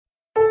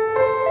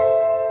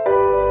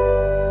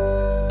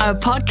A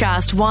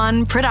Podcast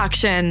One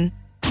production.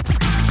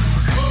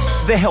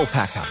 The Health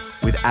Hacker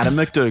with Adam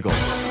McDougall.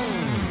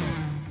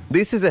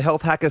 This is a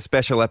Health Hacker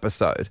special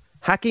episode,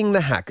 Hacking the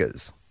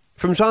Hackers.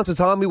 From time to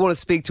time, we want to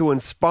speak to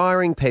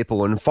inspiring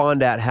people and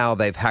find out how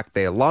they've hacked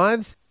their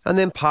lives and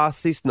then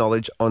pass this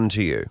knowledge on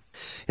to you.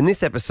 In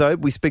this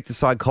episode, we speak to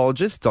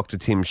psychologist Dr.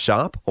 Tim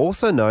Sharp,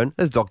 also known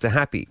as Dr.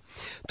 Happy.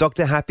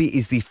 Dr. Happy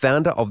is the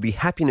founder of the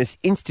Happiness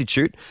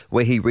Institute,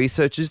 where he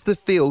researches the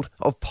field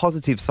of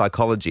positive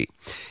psychology.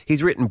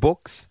 He's written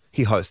books,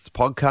 he hosts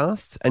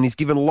podcasts, and he's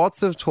given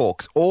lots of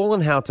talks all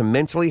on how to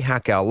mentally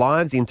hack our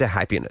lives into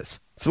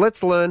happiness. So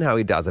let's learn how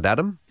he does it,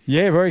 Adam.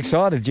 Yeah, very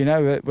excited. You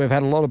know, we've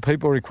had a lot of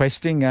people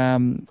requesting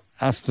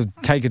us to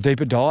take a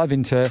deeper dive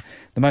into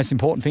the most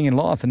important thing in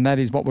life, and that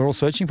is what we're all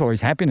searching for, is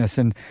happiness.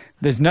 And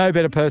there's no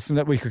better person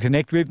that we could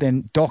connect with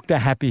than Dr.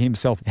 Happy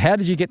himself. How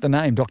did you get the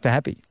name Dr.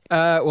 Happy?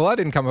 Well, I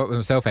didn't come up with it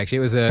myself,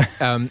 actually.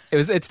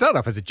 It started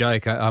off as a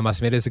joke, I must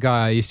admit. As a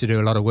guy I used to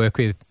do a lot of work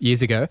with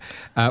years ago,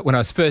 when I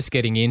was first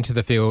getting into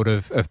the field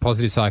of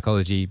positive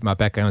psychology. My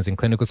background was in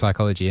clinical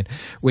psychology, and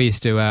we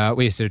used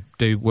to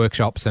do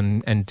workshops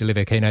and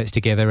deliver keynotes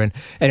together. And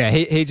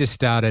anyway, he just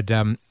started.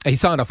 He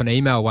signed off an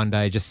email one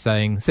day just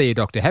saying, "See you,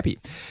 Dr. Happy."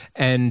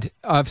 And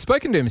I've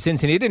spoken to him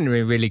since, and he didn't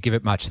really give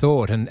it much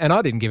thought, and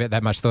I didn't give it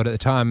that much thought at the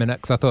time, and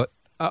because I thought.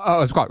 I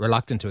was quite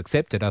reluctant to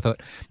accept it. I thought,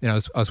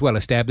 I was well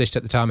established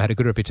at the time. I had a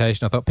good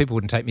reputation. I thought people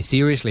wouldn't take me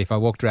seriously if I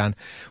walked around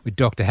with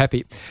Dr.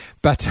 Happy.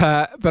 But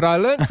I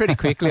learned pretty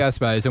quickly, I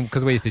suppose,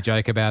 because we used to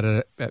joke about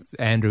it.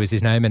 Andrew is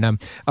his name, and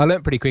I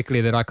learned pretty quickly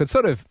that I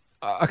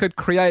could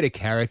create a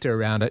character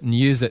around it and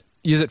use it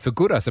for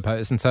good, I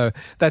suppose. And so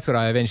that's what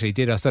I eventually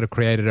did. I sort of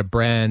created a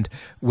brand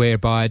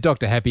whereby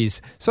Dr.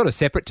 Happy's sort of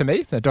separate to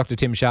me. Dr.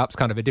 Tim Sharp's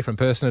kind of a different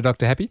person to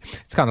Dr. Happy.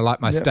 It's kind of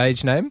like my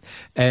stage name.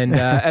 And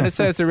it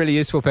serves a really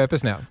useful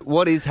purpose now.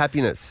 What is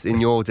happiness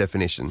in your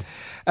definition?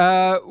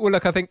 Well,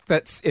 look, I think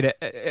that's it.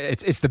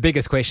 It's the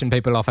biggest question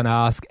people often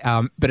ask,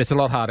 but it's a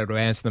lot harder to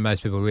answer than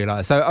most people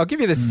realise. So I'll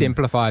give you the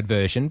simplified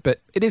version,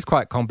 but it is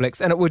quite complex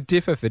and it would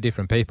differ for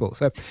different people.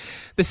 So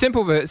the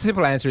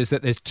simple answer is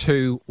that there's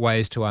two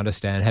ways to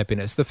understand happiness.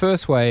 The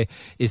first way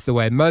is the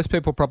way most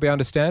people probably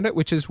understand it,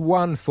 which is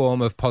one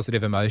form of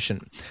positive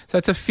emotion. So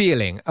it's a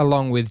feeling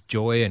along with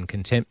joy and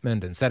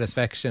contentment and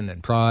satisfaction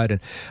and pride.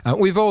 And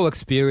we've all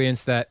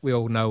experienced that. We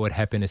all know what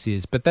happiness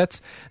is. But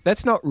that's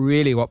not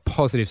really what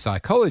positive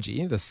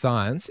psychology, the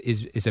science,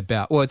 is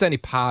about. Well, it's only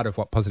part of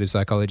what positive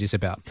psychology is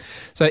about.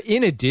 So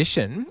in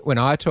addition, when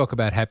I talk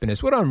about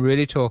happiness, what I'm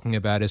really talking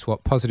about is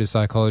what positive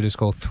psychologists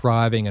call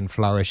thriving and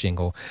flourishing,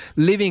 or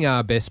living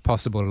our best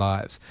possible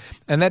lives.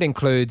 And that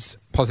includes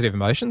positive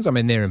emotions. I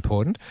mean, they're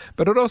important,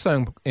 but it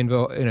also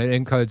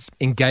includes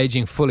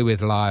engaging fully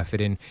with life.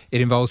 It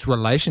involves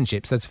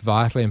relationships. That's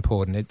vitally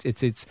important.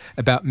 It's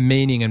about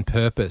meaning and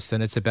purpose,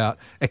 and it's about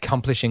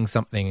accomplishing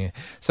something.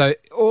 So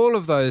all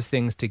of those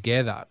things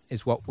together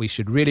is what we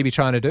should really be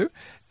trying to do.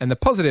 And the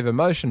positive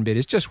emotion bit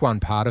is just one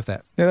part of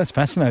that. Yeah, that's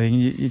fascinating.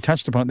 You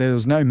touched upon it. There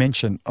was no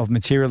mention of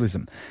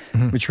materialism,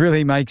 which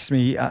really makes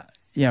me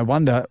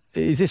wonder,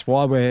 is this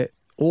why we're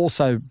all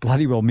so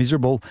bloody well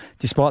miserable,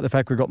 despite the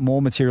fact we've got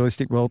more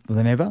materialistic wealth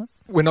than ever?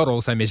 We're not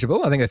all so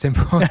miserable. I think that's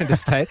important to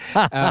state.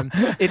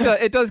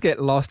 It does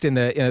get lost in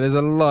the, there's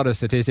a lot of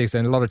statistics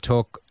and a lot of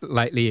talk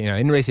lately,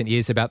 in recent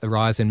years about the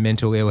rise in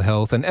mental ill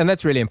health. And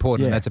that's really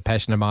important. Yeah. That's a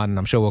passion of mine, and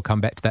I'm sure we'll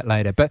come back to that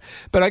later. But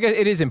I guess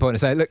it is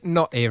important to say, look,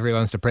 not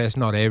everyone's depressed,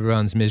 not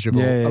everyone's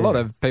miserable. A lot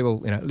of people,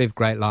 live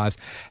great lives.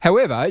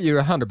 However,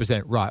 you're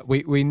 100% right.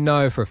 We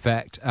know for a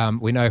fact,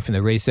 we know from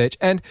the research,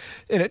 and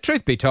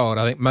truth be told,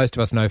 I think most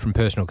of us know from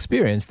personal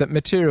experience that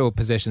material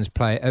possessions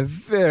play a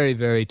very,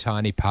 very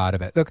tiny part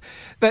of it. Look,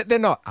 they're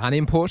not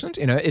unimportant.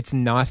 It's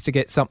nice to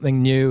get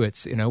something new.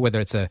 It's, whether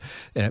it's a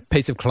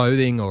piece of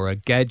clothing or a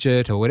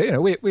gadget or whatever,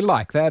 we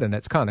like that, and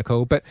it's kind of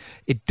cool, but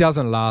it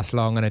doesn't last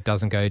long and it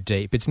doesn't go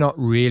deep. It's not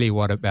really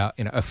what about,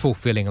 a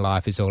fulfilling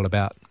life is all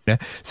about.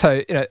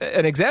 So,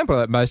 an example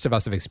that most of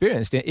us have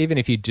experienced, even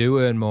if you do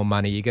earn more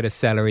money, you get a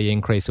salary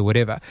increase or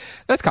whatever,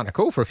 that's kind of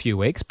cool for a few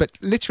weeks, but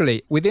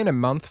literally within a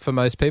month for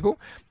most people,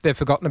 they've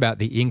forgotten about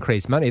the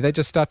increased money. They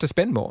just start to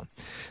spend more.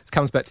 It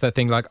comes back to that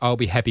thing like, I'll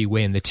be happy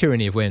when, the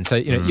tyranny of when. So,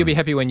 you'll be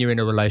happy when you're in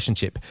a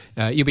relationship.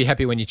 You'll be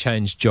happy when you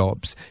change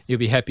jobs. You'll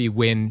be happy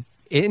when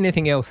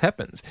anything else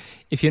happens.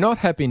 If you're not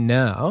happy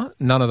now,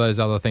 none of those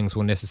other things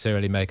will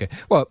necessarily make it.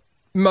 Well,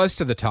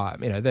 most of the time,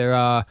 there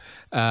are,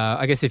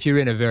 I guess if you're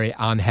in a very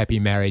unhappy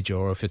marriage,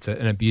 or if it's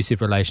an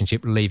abusive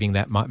relationship, leaving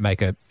that might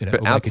make a,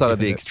 but outside of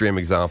the extreme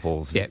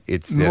examples,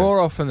 it's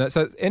more often that.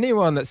 So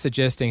anyone that's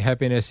suggesting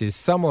happiness is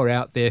somewhere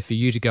out there for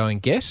you to go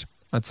and get,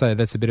 I'd say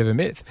that's a bit of a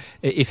myth.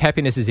 If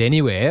happiness is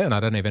anywhere, and I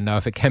don't even know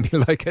if it can be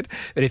located,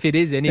 but if it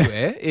is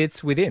anywhere,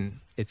 it's within.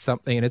 It's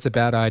something, and it's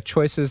about our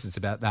choices. It's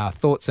about our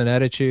thoughts and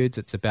attitudes.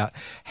 It's about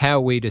how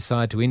we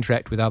decide to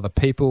interact with other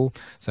people.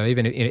 So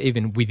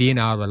even within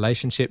our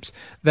relationships,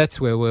 that's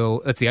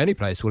the only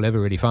place we'll ever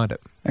really find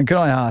it. And can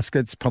I ask,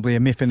 it's probably a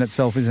myth in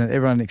itself, isn't it?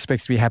 Everyone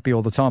expects to be happy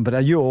all the time, but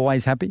are you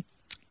always happy?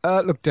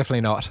 Look,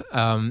 definitely not.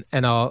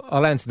 And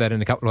I'll answer that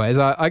in a couple of ways.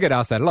 I get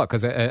asked that a lot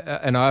because,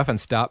 and I often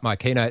start my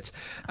keynotes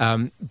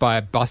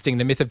by busting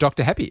the myth of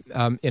Dr. Happy.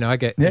 I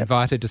get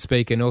invited to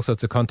speak in all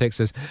sorts of contexts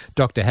as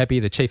Dr. Happy,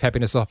 the Chief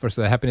Happiness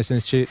Officer of the Happiness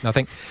Institute. And I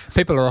think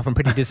people are often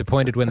pretty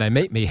disappointed when they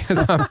meet me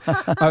because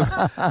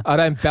I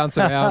don't bounce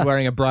around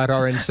wearing a bright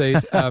orange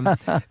suit.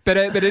 But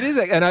it is,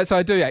 and so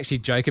I do actually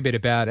joke a bit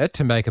about it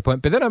to make a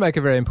point. But then I make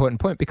a very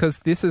important point because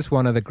this is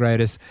one of the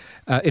greatest,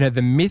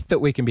 the myth that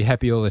we can be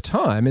happy all the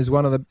time is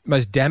one of the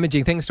most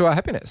damaging things to our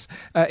happiness.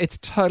 It's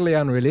totally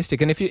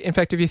unrealistic. And if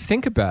you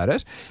think about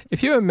it,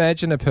 if you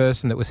imagine a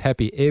person that was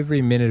happy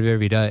every minute of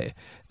every day,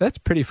 that's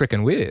pretty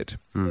freaking weird.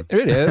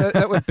 Really,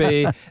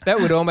 that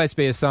would almost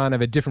be a sign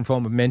of a different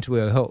form of mental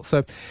ill health.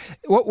 So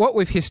what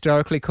we've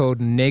historically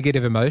called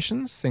negative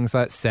emotions, things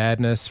like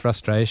sadness,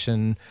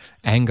 frustration,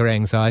 anger,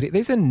 anxiety,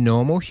 these are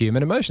normal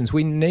human emotions.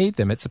 We need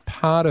them. It's a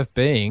part of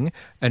being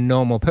a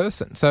normal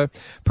person. So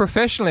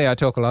professionally, I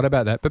talk a lot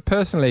about that, but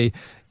personally,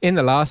 in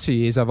the last few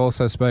years, I've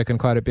also spoken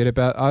quite a bit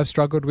about I've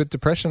struggled with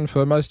depression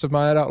for most of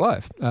my adult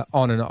life,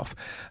 on and off.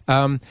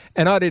 And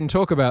I didn't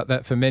talk about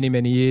that for many,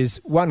 many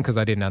years. One, because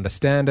I didn't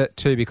understand it.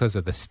 Two, because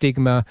of the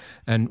stigma.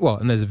 And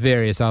there's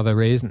various other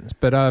reasons.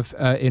 But I've,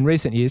 in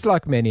recent years,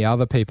 like many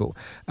other people,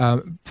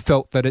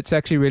 felt that it's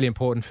actually really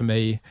important for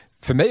me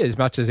as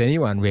much as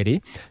anyone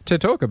really, to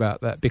talk about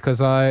that because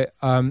I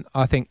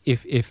think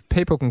if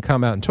people can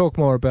come out and talk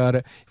more about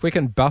it, if we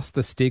can bust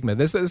the stigma,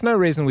 there's no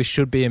reason we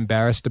should be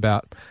embarrassed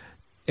about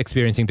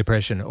experiencing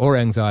depression or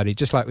anxiety,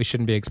 just like we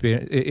shouldn't be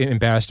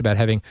embarrassed about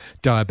having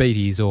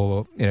diabetes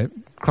or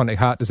chronic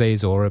heart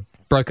disease or a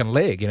broken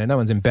leg. No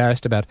one's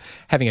embarrassed about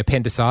having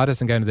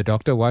appendicitis and going to the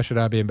doctor. Why should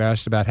I be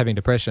embarrassed about having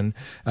depression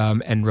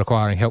and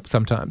requiring help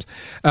sometimes?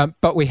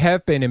 But we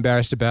have been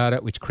embarrassed about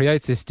it, which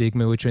creates this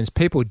stigma, which means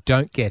people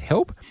don't get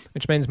help,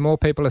 which means more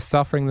people are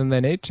suffering than they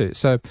need to.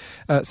 So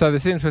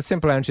the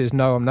simple answer is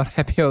no, I'm not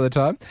happy all the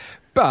time.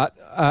 But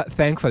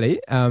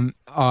thankfully,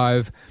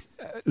 I've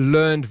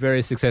learned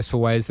very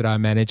successful ways that I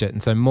manage it.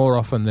 And so more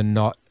often than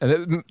not,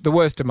 the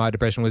worst of my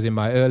depression was in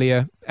my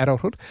earlier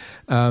adulthood.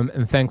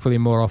 And thankfully,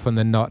 more often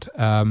than not,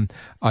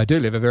 I do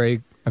live a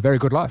very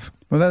good life.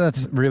 Well,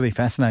 that's really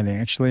fascinating,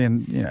 actually.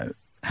 And,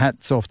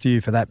 hats off to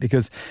you for that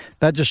because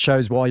that just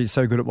shows why you're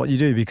so good at what you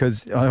do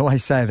because I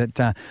always say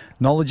that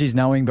knowledge is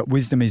knowing but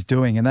wisdom is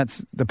doing, and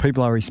that's the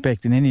people I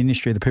respect in any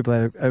industry, the people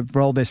that have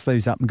rolled their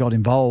sleeves up and got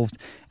involved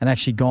and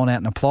actually gone out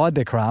and applied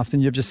their craft.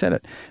 And you've just said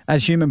it.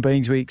 As human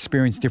beings, we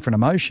experience different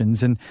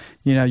emotions and,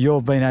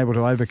 you've been able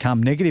to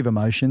overcome negative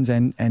emotions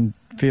and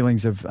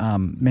feelings of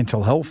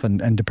mental health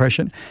and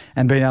depression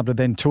and being able to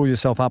then tool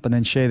yourself up and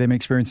then share them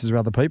experiences with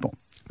other people.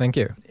 Thank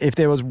you. If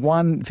there was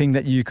one thing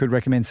that you could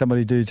recommend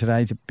somebody do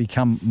today to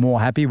become more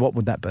happy, what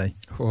would that be?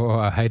 Oh,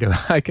 I hate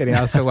it. I can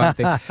ask for one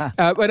thing.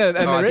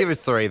 Give us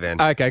three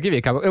then. Okay, I'll give you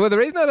a couple. Well, the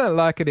reason I don't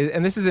like it is,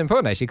 and this is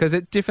important actually, because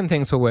different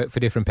things will work for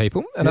different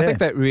people. And I think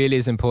that really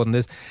is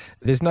important.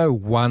 There's no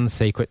one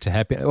secret to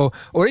happiness,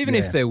 or even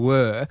if there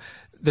were,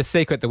 the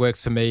secret that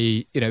works for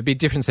me, be a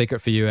different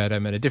secret for you,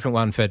 Adam, and a different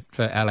one for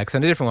Alex,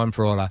 and a different one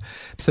for Ola.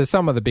 So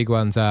some of the big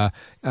ones are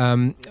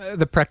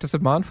the practice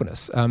of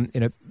mindfulness.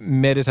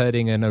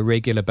 Meditating on a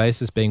regular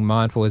basis, being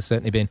mindful has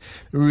certainly been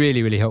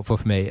really, really helpful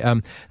for me.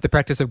 The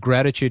practice of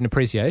gratitude and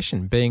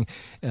appreciation, being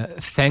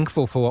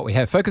thankful for what we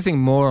have, focusing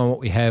more on what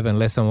we have and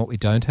less on what we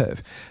don't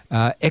have.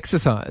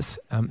 Exercise,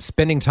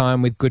 spending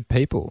time with good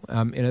people.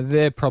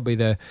 They're probably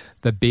the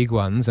big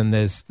ones, and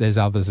there's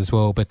others as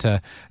well. But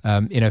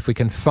if we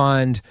can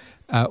find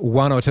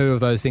one or two of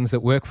those things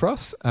that work for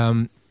us,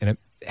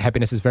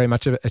 happiness is very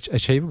much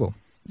achievable.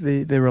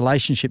 The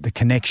relationship, the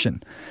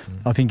connection,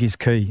 I think is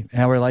key.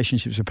 Our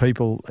relationships with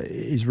people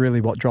is really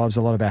what drives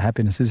a lot of our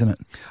happiness, isn't it?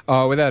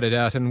 Oh, without a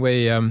doubt. And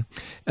we,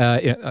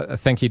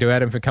 thank you to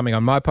Adam for coming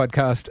on my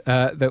podcast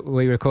that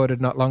we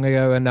recorded not long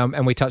ago,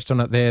 and we touched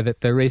on it there.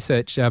 That the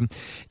research,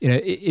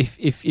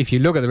 if you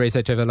look at the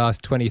research over the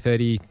last 20,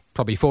 30,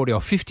 probably 40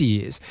 or 50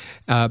 years,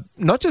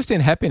 not just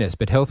in happiness,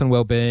 but health and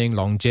well-being,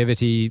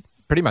 longevity,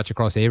 pretty much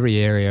across every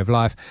area of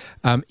life.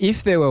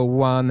 If there were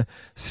one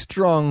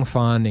strong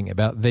finding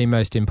about the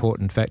most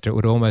important factor, it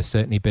would almost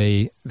certainly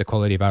be the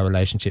quality of our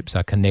relationships,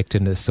 our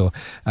connectedness, or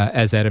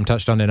as Adam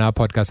touched on in our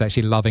podcast,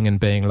 actually loving and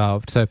being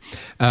loved. So,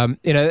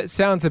 it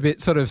sounds a bit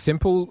sort of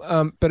simple,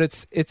 but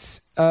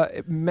it's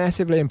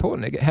massively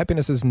important.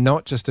 Happiness is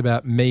not just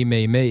about me.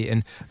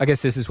 And I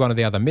guess this is one of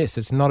the other myths.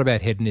 It's not about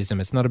hedonism.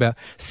 It's not about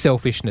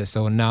selfishness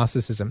or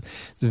narcissism.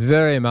 It's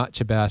very much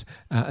about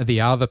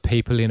the other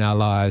people in our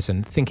lives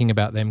and thinking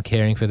about them,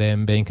 caring for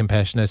them, being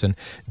compassionate and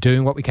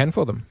doing what we can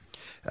for them.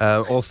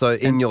 Also,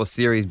 in your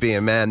series, Be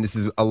a Man, this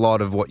is a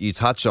lot of what you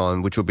touch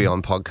on, which will be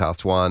on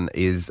Podcast One,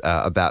 is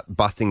about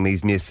busting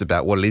these myths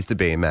about what it is to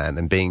be a man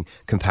and being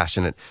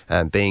compassionate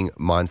and being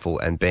mindful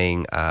and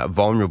being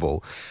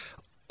vulnerable.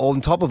 On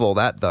top of all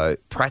that, though,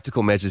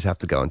 practical measures have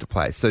to go into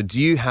place. So do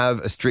you have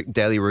a strict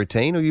daily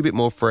routine or are you a bit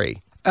more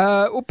free?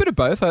 A bit of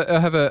both.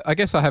 I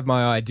guess I have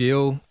my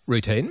ideal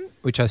routine,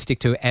 which I stick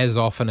to as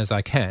often as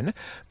I can.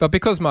 But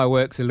because my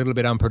work's a little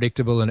bit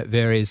unpredictable and it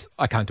varies,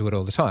 I can't do it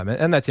all the time,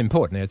 and that's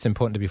important. It's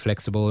important to be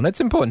flexible, and it's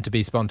important to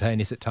be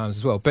spontaneous at times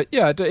as well. But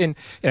yeah,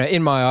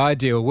 in my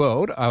ideal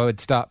world, I would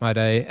start my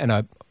day, and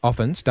I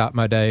often start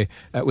my day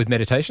with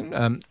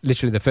meditation.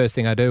 Literally the first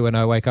thing I do when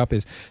I wake up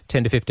is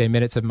 10 to 15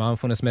 minutes of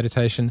mindfulness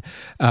meditation.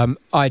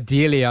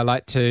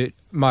 Ideally,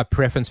 my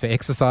preference for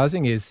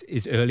exercising is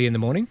early in the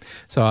morning.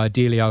 So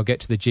ideally, I'll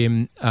get to the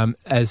gym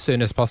as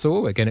soon as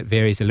possible. Again, it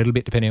varies a little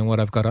bit depending on what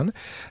I've got on.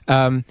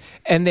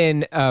 And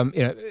then,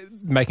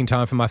 making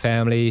time for my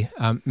family,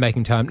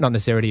 making time, not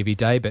necessarily every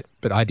day, but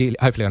ideally,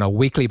 hopefully on a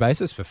weekly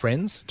basis for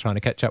friends, trying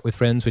to catch up with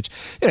friends, which,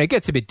 it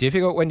gets a bit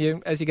difficult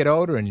as you get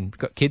older and you've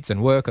got kids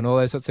and work and all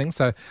those sorts of things.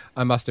 So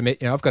I must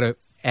admit, I've got to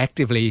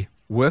actively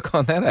work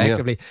on that,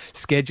 actively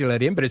schedule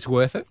it in, but it's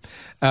worth it.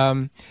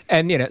 And,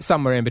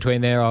 somewhere in between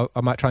there,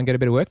 I might try and get a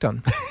bit of work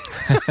done.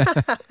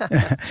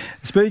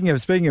 Speaking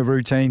of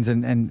routines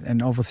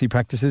and obviously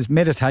practices,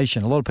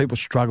 meditation. A lot of people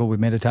struggle with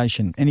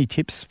meditation. Any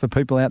tips for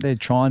people out there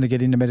trying to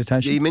get into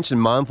meditation? Yeah, you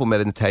mentioned mindful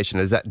meditation.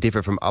 Does that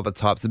differ from other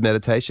types of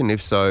meditation?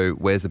 If so,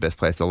 where's the best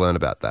place to learn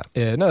about that?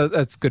 Yeah, no,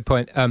 that's a good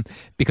point.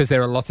 Because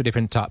there are lots of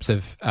different types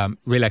of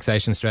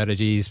relaxation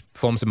strategies,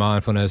 forms of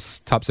mindfulness,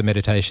 types of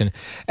meditation.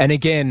 And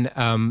again,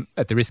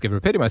 at the risk of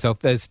repeating myself,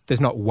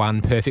 there's not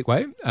one perfect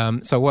way.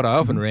 So what I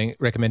often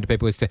recommend to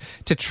people is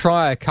to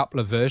try a couple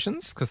of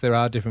versions, because there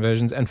are different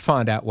versions, and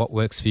find out what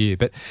works for you.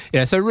 But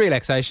so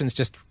relaxation is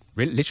just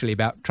literally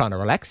about trying to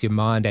relax your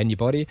mind and your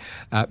body.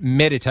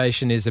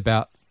 Meditation is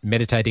about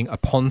meditating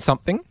upon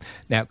something.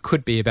 Now, it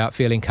could be about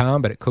feeling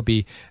calm, but it could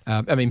be,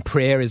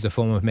 prayer is a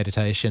form of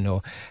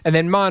meditation. And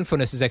then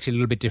mindfulness is actually a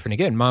little bit different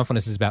again.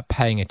 Mindfulness is about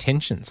paying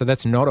attention. So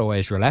that's not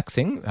always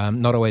relaxing,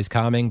 not always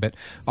calming, but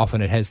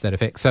often it has that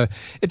effect. So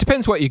it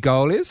depends what your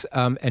goal is,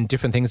 and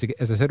different things,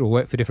 as I said, will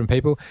work for different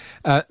people.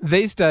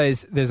 These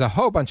days, there's a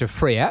whole bunch of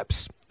free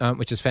apps,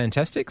 which is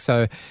fantastic.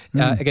 So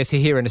I guess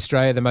here in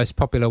Australia, the most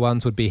popular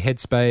ones would be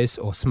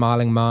Headspace or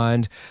Smiling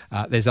Mind.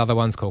 There's other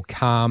ones called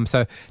Calm.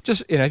 So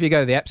just, if you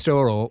go to the App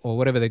Store or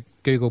whatever the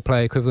Google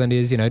Play equivalent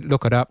is,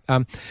 look it up.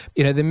 The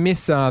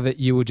myths are that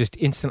you will just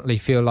instantly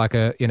feel like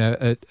a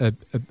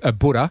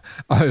Buddha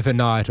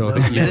overnight. Or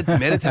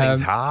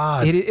meditating's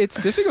hard. It's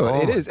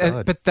difficult. It is.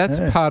 But that's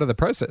part of the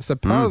process. So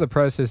part of the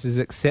process is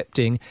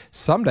accepting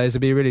some days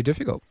will be really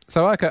difficult.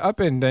 So I've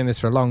been doing this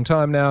for a long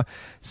time now.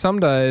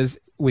 Some days,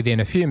 within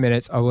a few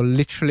minutes, I will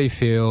literally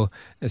feel,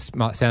 this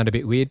might sound a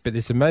bit weird, but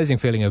this amazing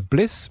feeling of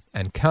bliss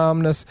and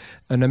calmness,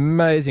 an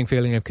amazing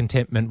feeling of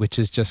contentment, which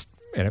is just,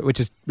 which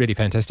is really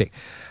fantastic.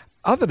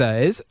 Other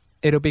days,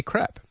 it'll be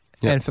crap.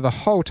 Yeah. And for the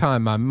whole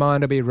time, my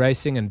mind will be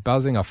racing and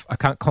buzzing. I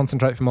can't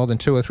concentrate for more than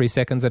 2 or 3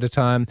 seconds at a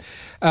time.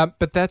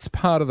 But that's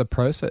part of the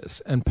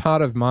process. And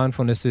part of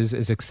mindfulness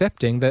is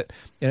accepting that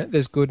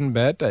there's good and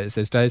bad days.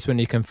 There's days when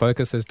you can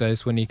focus. There's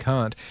days when you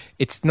can't.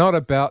 It's not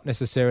about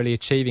necessarily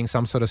achieving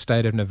some sort of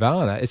state of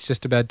nirvana. It's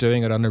just about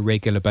doing it on a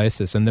regular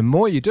basis. And the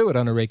more you do it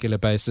on a regular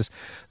basis,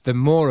 the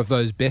more of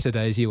those better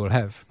days you will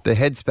have. The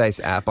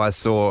Headspace app I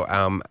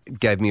saw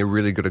gave me a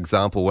really good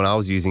example when I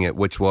was using it,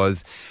 which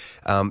was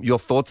your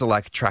thoughts are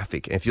like traffic.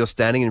 If you're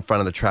standing in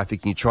front of the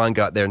traffic and you try and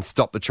go out there and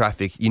stop the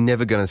traffic, you're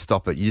never going to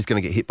stop it. You're just going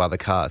to get hit by the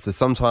car. So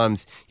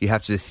sometimes you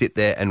have to just sit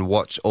there and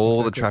watch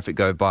all the traffic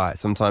go by.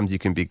 Sometimes you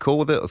can be cool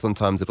with it, or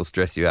sometimes it'll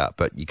stress you out.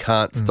 But you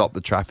can't stop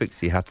the traffic,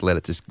 so you have to let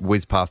it just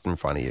whiz past in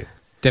front of you.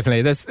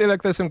 Definitely.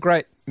 There's some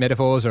great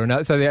metaphors.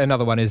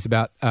 Another one is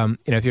about,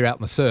 if you're out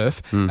on the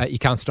surf, you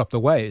can't stop the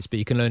waves, but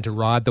you can learn to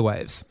ride the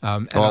waves. I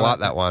like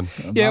that one.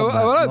 Yeah,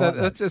 I like that.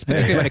 That's just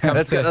particularly when it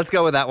comes to... Let's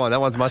go with that one.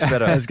 That one's much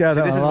better. Let's go.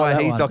 This is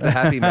why he's Dr.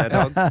 Happy, Mad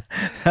Dog.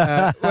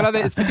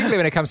 It's particularly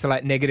when it comes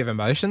to negative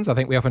emotions. I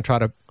think we often try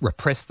to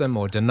repress them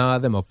or deny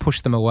them or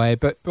push them away,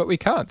 but we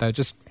can't. They'll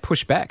just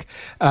push back.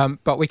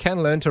 But we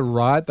can learn to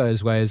ride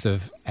those waves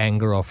of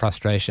anger or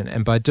frustration.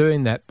 And by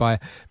doing that, by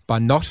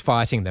not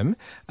fighting them,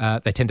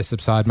 they tend to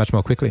subside much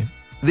more quickly.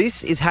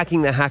 This is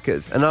Hacking the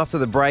Hackers, and after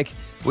the break,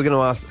 we're going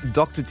to ask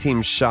Dr.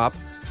 Tim Sharp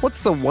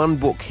what's the one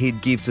book he'd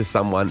give to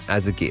someone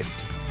as a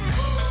gift.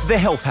 The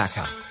Health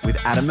Hacker with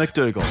Adam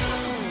McDougall.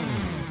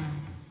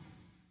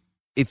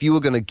 If you were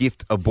going to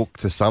gift a book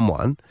to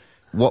someone,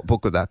 what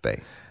book would that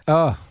be?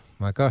 Oh,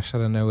 my gosh, I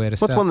don't know where to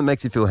start. What's one that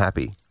makes you feel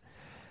happy?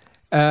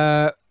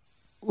 Well,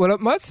 it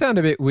might sound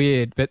a bit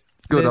weird, but...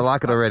 Good, I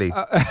like it already.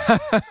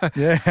 I've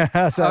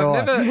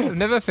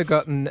never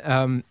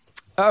forgotten...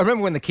 I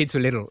remember when the kids were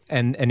little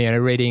and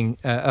reading,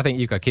 I think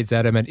you've got kids,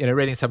 Adam, and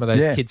reading some of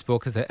those kids'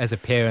 books as a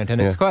parent,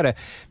 and it's quite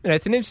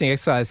it's an interesting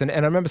exercise, and I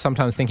remember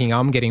sometimes thinking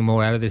I'm getting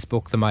more out of this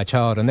book than my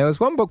child, and there was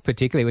one book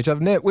particularly which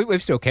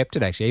we've still kept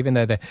it actually, even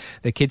though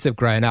the kids have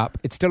grown up.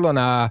 It's still on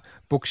our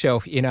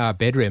bookshelf in our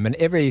bedroom, and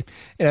every,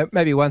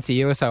 maybe once a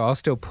year or so I'll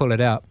still pull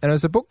it out, and it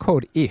was a book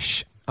called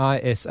Ish.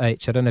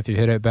 I-S-H. I don't know if you've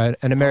heard about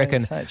an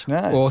American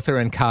author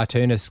and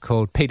cartoonist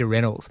called Peter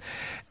Reynolds,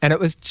 and it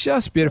was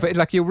just beautiful.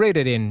 You'll read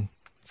it in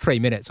 3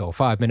 minutes or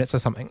 5 minutes or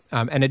something.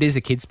 And it is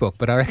a kid's book,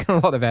 but I reckon a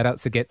lot of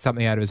adults would get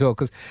something out of it as well.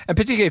 And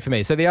particularly for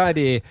me. So the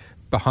idea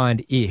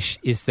behind Ish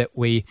is that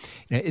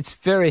it's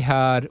very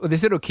hard. Well,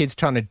 this little kid's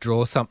trying to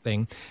draw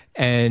something,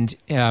 and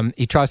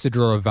he tries to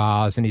draw a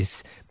vase, and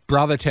his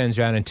brother turns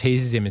around and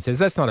teases him and says,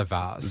 "That's not a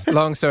vase."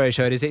 Long story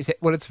short, he said,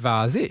 "Well, it's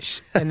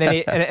vase-ish." And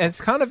then and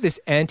it's kind of this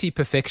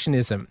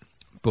anti-perfectionism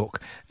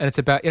book, and it's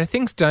about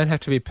things don't have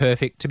to be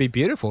perfect to be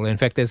beautiful. In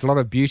fact, there's a lot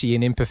of beauty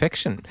in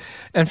imperfection.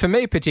 And for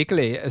me,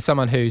 particularly as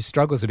someone who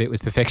struggles a bit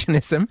with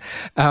perfectionism,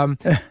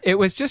 it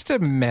was just a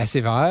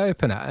massive eye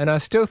opener. And I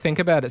still think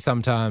about it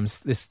sometimes.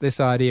 This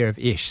idea of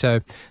Ish. So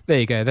there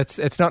you go.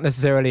 It's not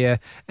necessarily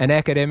an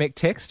academic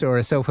text or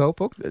a self-help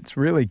book. It's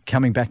really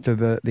coming back to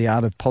the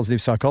art of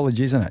positive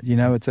psychology, isn't it?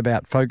 It's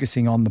about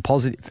focusing on the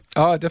positive.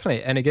 Oh,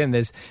 definitely. And again,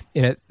 there's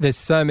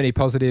so many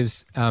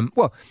positives.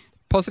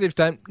 Positives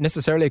don't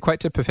necessarily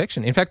equate to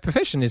perfection. In fact,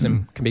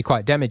 perfectionism can be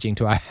quite damaging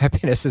to our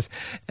happiness,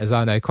 as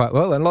I know quite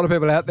well, and a lot of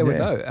people out there would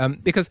know,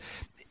 because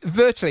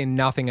virtually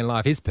nothing in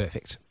life is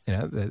perfect.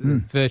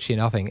 Virtually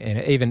nothing.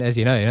 And even as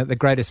you know, the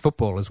greatest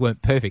footballers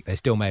weren't perfect; they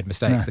still made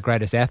mistakes. No. The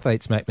greatest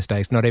athletes make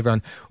mistakes. Not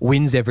everyone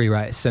wins every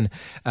race, and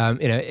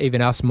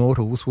even us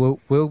mortals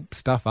will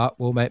stuff up,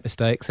 we'll make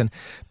mistakes. And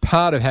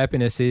part of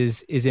happiness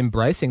is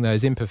embracing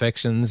those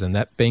imperfections, and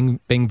that being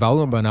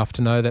vulnerable enough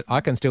to know that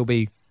I can still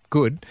be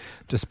good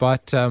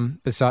despite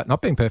not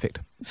being perfect.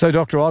 So,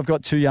 Doctor, I've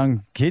got 2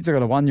 young kids. I've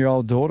got a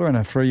 1-year-old daughter and a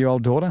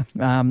 3-year-old daughter,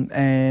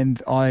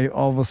 and I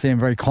obviously am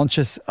very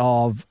conscious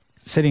of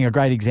setting a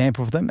great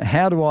example for them.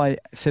 How do I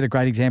set a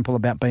great example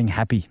about being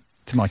happy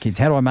to my kids?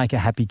 How do I make a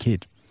happy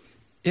kid?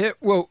 Yeah,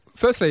 well,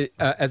 firstly,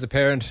 as a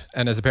parent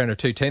and as a parent of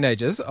 2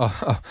 teenagers,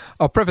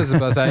 I'll preface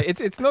it by saying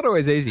it's not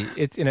always easy.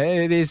 It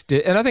is,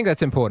 and I think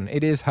that's important.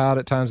 It is hard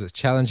at times. It's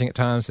challenging at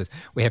times.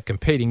 We have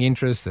competing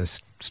interests. There's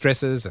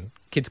stresses, and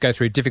kids go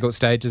through difficult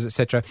stages,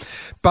 etc.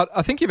 But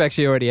I think you've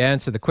actually already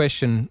answered the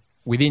question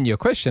within your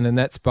question, and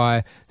that's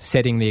by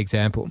setting the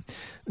example.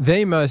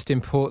 The most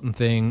important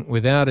thing,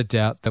 without a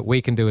doubt, that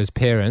we can do as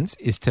parents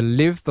is to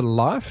live the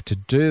life, to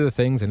do the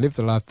things and live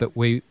the life that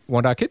we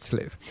want our kids to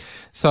live.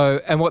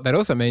 So, and what that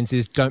also means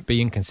is don't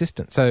be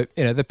inconsistent. So,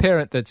 the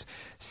parent that's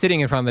sitting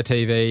in front of the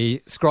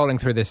TV, scrolling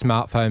through their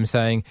smartphone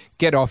saying,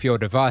 "Get off your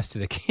device" to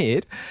the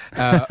kid,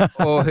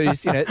 or who's,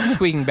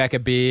 squeaking back a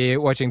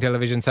beer, watching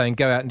television saying,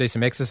 "Go out and do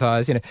some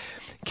exercise."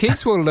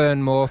 Kids will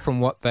learn more from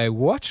what they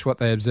watch, what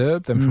they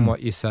observe, than from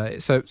what you say.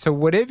 So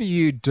whatever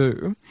you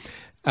do,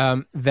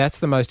 that's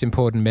the most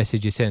important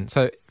message you send.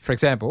 So, for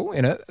example,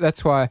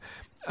 that's why,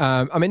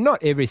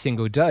 not every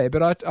single day,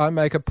 but I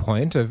make a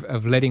point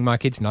of letting my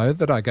kids know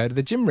that I go to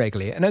the gym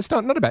regularly. And it's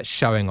not about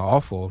showing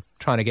off or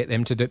trying to get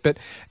them to do it, but,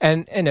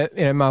 and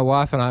my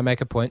wife and I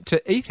make a point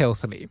to eat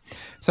healthily.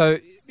 So,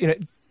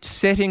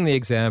 setting the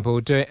example,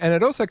 and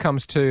it also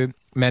comes to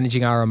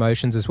managing our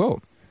emotions as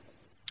well,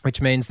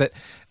 which means that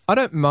I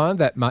don't mind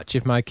that much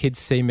if my kids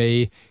see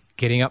me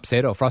getting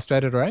upset or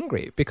frustrated or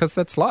angry, because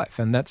that's life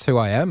and that's who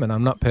I am, and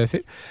I'm not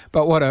perfect.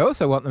 But what I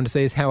also want them to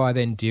see is how I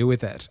then deal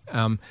with that,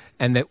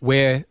 and that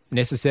where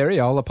necessary,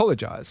 I'll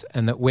apologise,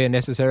 and that where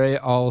necessary,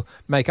 I'll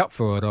make up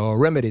for it or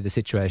remedy the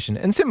situation.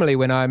 And similarly,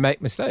 when I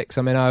make mistakes,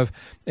 I've,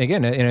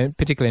 again,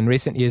 particularly in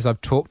recent years,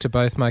 I've talked to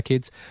both my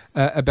kids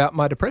about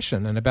my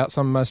depression and about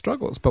some of my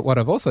struggles. But what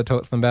I've also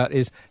talked to them about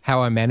is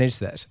how I manage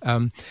that,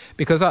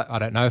 because I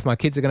don't know if my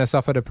kids are going to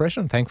suffer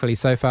depression. Thankfully,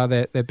 so far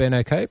they've been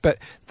okay, but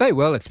they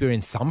will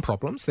experience some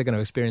problems. They're going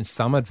to experience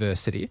some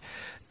adversity.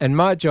 And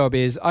my job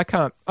is I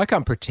can't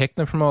protect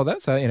them from all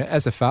that. So,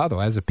 as a father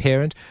or as a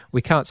parent,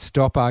 we can't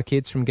stop our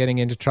kids from getting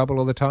into trouble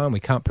all the time. We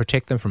can't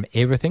protect them from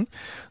everything.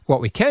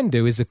 What we can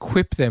do is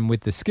equip them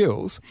with the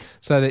skills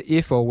so that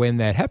if or when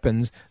that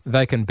happens,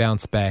 they can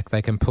bounce back,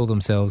 they can pull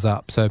themselves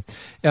up. So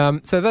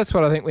that's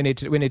what I think we need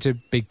to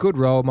be good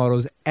role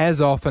models as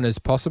often as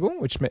possible,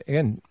 which,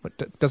 again,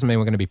 doesn't mean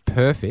we're going to be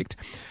perfect.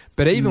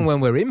 But even when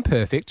we're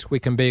imperfect, we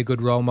can be a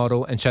good role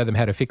model and show them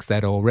how to fix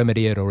that or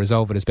remedy it or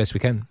resolve it as best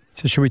we can.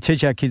 So should we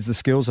teach our kids the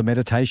skills of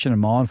meditation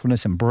and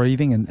mindfulness and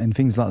breathing and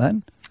things like that?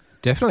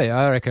 Definitely.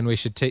 I reckon we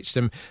should teach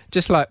them,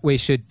 just like we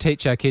should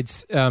teach our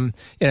kids,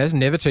 it's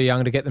never too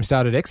young to get them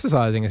started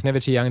exercising. It's never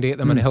too young to get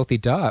them on a healthy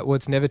diet. Well,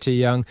 it's never too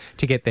young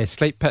to get their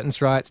sleep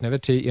patterns right. It's never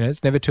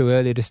too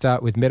early to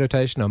start with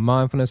meditation or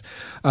mindfulness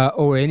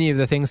or any of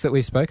the things that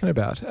we've spoken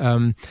about.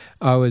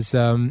 I was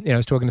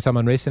talking to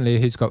someone recently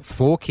who's got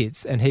 4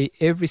 kids, and he,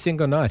 every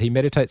single night, he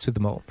meditates with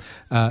them all.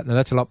 Now,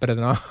 that's a lot better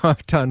than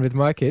I've done with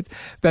my kids,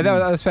 but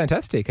that was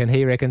fantastic. And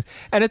he reckons,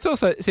 and it's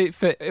also,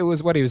 it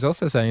was what he was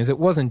also saying is it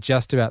wasn't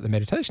just about the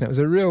meditation. It was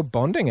a real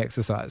bonding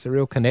exercise, a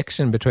real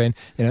connection between,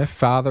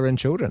 father and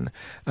children.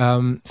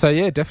 So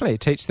yeah, definitely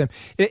teach them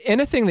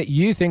anything that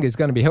you think is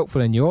going to be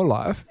helpful in your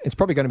life. It's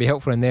probably going to be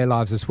helpful in their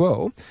lives as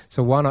well.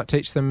 So why not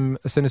teach them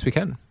as soon as we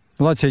can?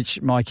 Well, I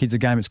teach my kids a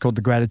game. It's called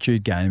the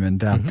Gratitude Game,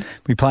 and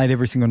we play it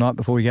every single night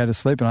before we go to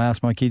sleep. And I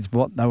ask my kids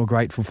what they were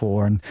grateful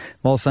for. And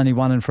whilst only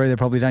 1 and 3, they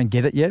probably don't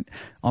get it yet.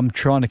 I'm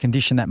trying to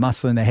condition that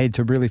muscle in their head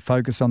to really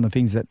focus on the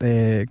things that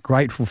they're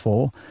grateful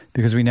for,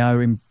 because we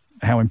know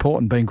how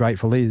important being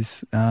grateful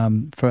is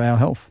for our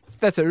health.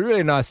 that's a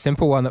really nice,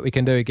 simple one that we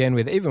can do again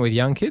even with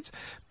young kids,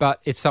 but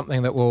it's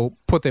something that will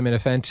put them in a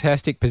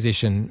fantastic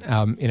position,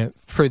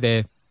 through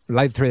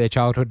their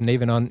childhood and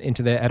even on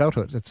into their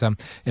adulthood. It's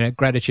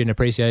gratitude and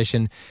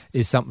appreciation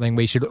is something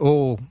we should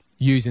all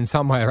use in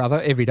some way or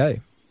other every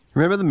day.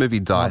 Remember the movie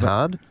Die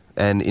Hard?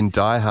 And in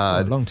Die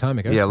Hard... a long time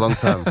ago. Yeah, a long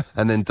time.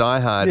 And then Die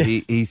Hard,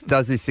 he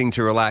does this thing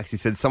to relax. He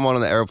said someone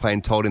on the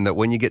aeroplane told him that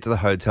when you get to the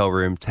hotel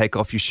room, take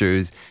off your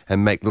shoes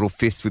and make little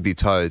fists with your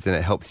toes and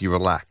it helps you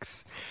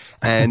relax.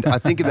 And I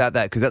think about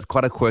that because that's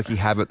quite a quirky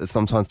habit that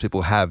sometimes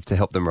people have to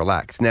help them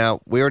relax. Now,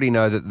 we already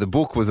know that the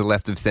book was a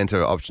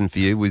left-of-centre option for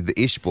you, was the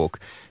Ish book.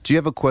 Do you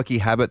have a quirky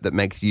habit that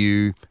makes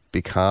you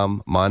be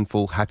calm,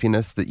 mindful,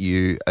 happiness that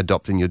you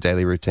adopt in your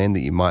daily routine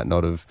that you might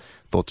not have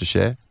thought to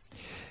share?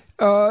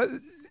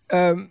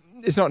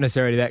 It's not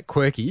necessarily that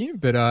quirky,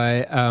 but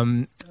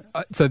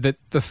so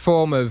the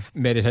form of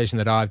meditation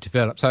that I've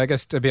developed. So I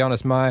guess, to be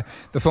honest,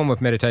 the form of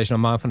meditation or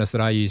mindfulness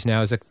that I use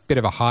now is a bit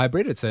of a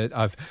hybrid.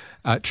 I've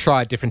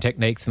tried different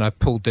techniques and I've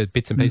pulled the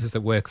bits and pieces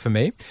that work for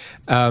me.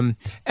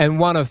 And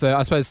one of the,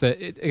 I suppose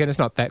again, it's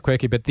not that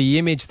quirky, but the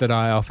image that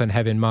I often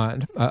have in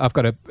mind, I've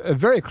got a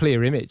very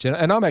clear image,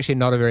 and I'm actually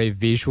not a very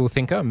visual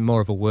thinker. I'm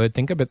more of a word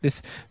thinker, but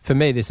for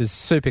me, this is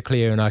super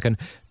clear, and I can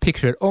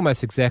picture it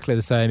almost exactly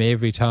the same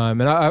every time.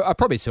 And I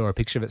probably saw a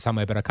picture of it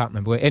somewhere, but I can't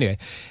remember where. Anyway,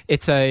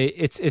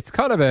 it's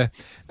kind of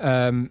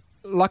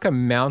like a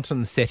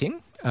mountain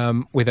setting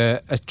with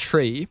a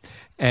tree,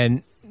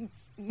 and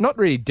not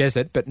really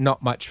desert, but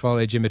not much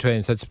foliage in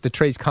between. So the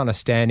tree's kind of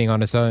standing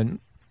on its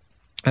own.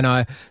 And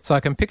I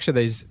can picture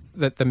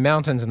that the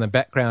mountains in the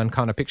background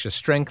kind of picture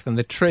strength, and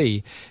the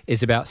tree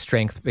is about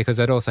strength because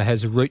it also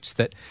has roots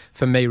that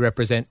for me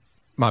represent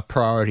my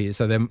priorities.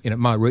 So then,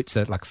 my roots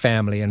are like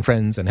family and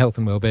friends and health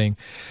and well-being.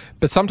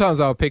 But sometimes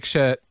I'll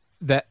picture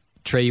that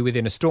tree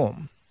within a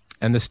storm.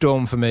 And the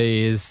storm for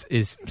me is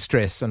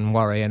stress and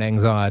worry and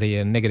anxiety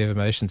and negative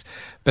emotions.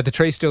 But the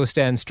tree still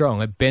stands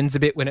strong. It bends a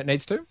bit when it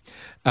needs to.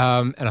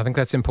 And I think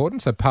that's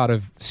important. So part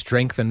of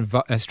strength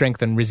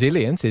and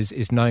resilience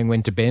is knowing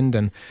when to bend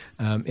and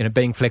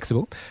being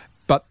flexible.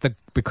 But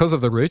because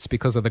of the roots,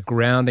 because of the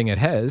grounding it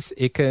has,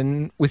 it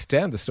can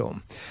withstand the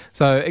storm.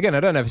 So again, I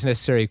don't know if it's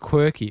necessarily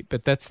quirky,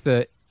 but that's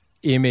the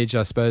image,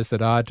 I suppose,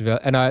 that I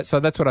develop, and so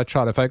that's what I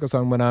try to focus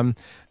on when I'm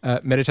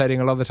meditating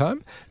a lot of the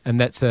time, and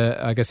that's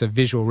I guess a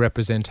visual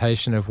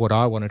representation of what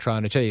I want to try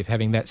and achieve,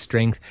 having that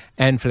strength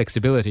and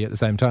flexibility at the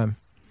same time.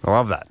 I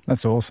love that.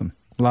 That's awesome.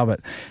 Love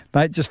it.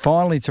 Mate, just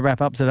finally to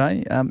wrap up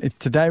today, if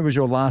today was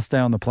your last day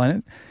on the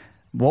planet,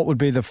 what would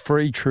be the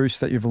free truths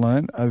that you've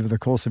learned over the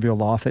course of your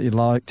life that you'd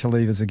like to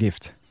leave as a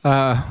gift?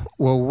 Well,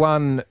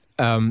 one,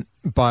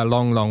 by a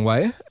long, long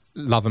way,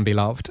 love and be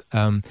loved.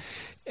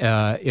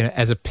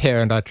 As a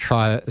parent, I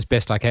try as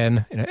best I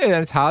can. And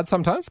it's hard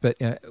sometimes, but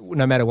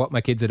no matter what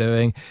my kids are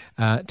doing,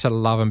 to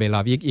love and be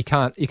loved. You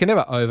can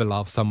never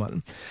overlove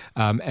someone,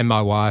 and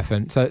my wife,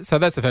 and so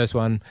that's the first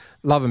one.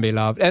 Love and be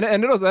loved,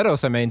 and that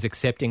also means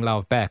accepting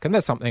love back, and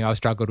that's something I've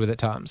struggled with at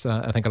times.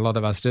 I think a lot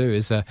of us do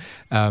is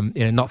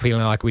not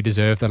feeling like we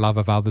deserve the love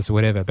of others or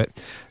whatever. But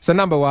so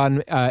number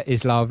one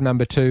is love.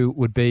 Number two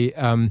would be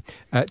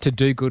to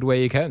do good where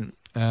you can.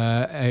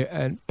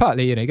 And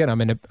partly, again,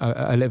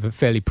 I live a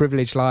fairly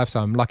privileged life,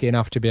 so I'm lucky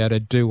enough to be able to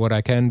do what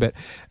I can. But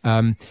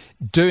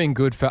doing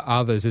good for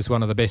others is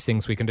one of the best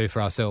things we can do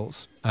for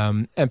ourselves.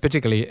 And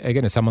particularly,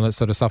 again, as someone that's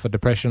sort of suffered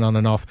depression on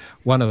and off,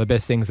 one of the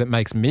best things that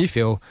makes me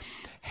feel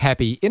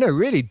happy in a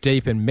really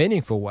deep and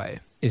meaningful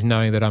way is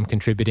knowing that I'm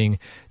contributing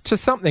to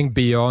something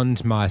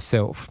beyond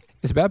myself.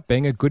 It's about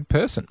being a good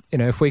person.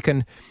 If we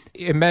can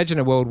imagine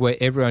a world where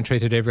everyone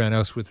treated everyone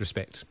else with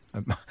respect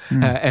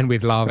and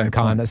with love and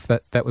kindness,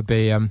 that would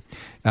be,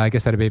 I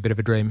guess that'd be a bit of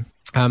a dream.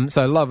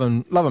 So love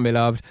and be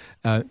loved,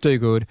 do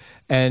good.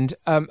 And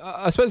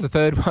I suppose the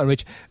third one,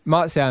 which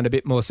might sound a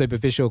bit more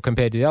superficial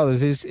compared to the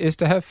others, is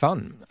to have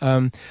fun.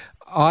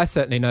 I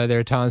certainly know there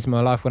are times in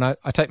my life when I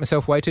take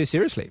myself way too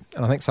seriously.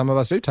 And I think some of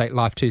us do take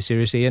life too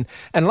seriously. And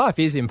life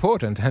is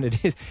important, and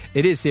it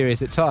is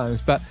serious at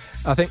times. But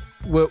I think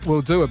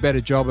we'll do a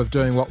better job of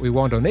doing what we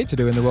want or need to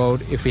do in the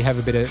world if we have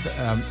a bit of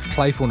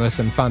playfulness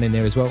and fun in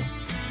there as well.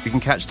 You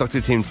can catch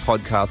Dr. Tim's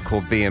podcast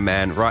called Be a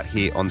Man right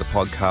here on the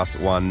Podcast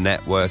One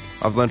network.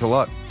 I've learnt a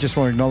lot. Just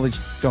want to acknowledge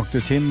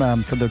Dr. Tim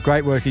for the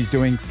great work he's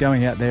doing,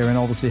 going out there and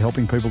obviously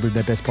helping people live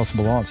their best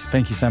possible lives.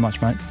 Thank you so much,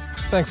 mate.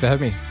 Thanks for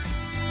having me.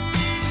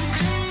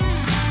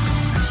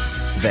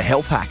 The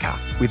Health Hacker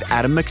with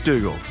Adam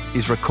McDougall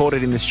is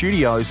recorded in the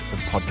studios of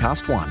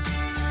Podcast One.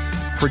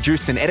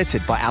 Produced and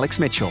edited by Alex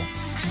Mitchell.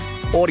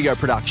 Audio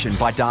production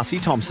by Darcy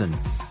Thompson.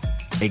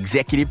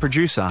 Executive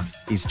producer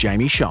is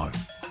Jamie Shaw.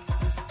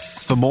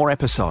 For more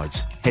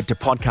episodes, head to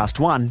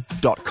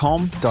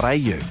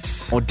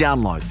podcastone.com.au or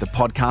download the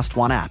Podcast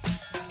One app.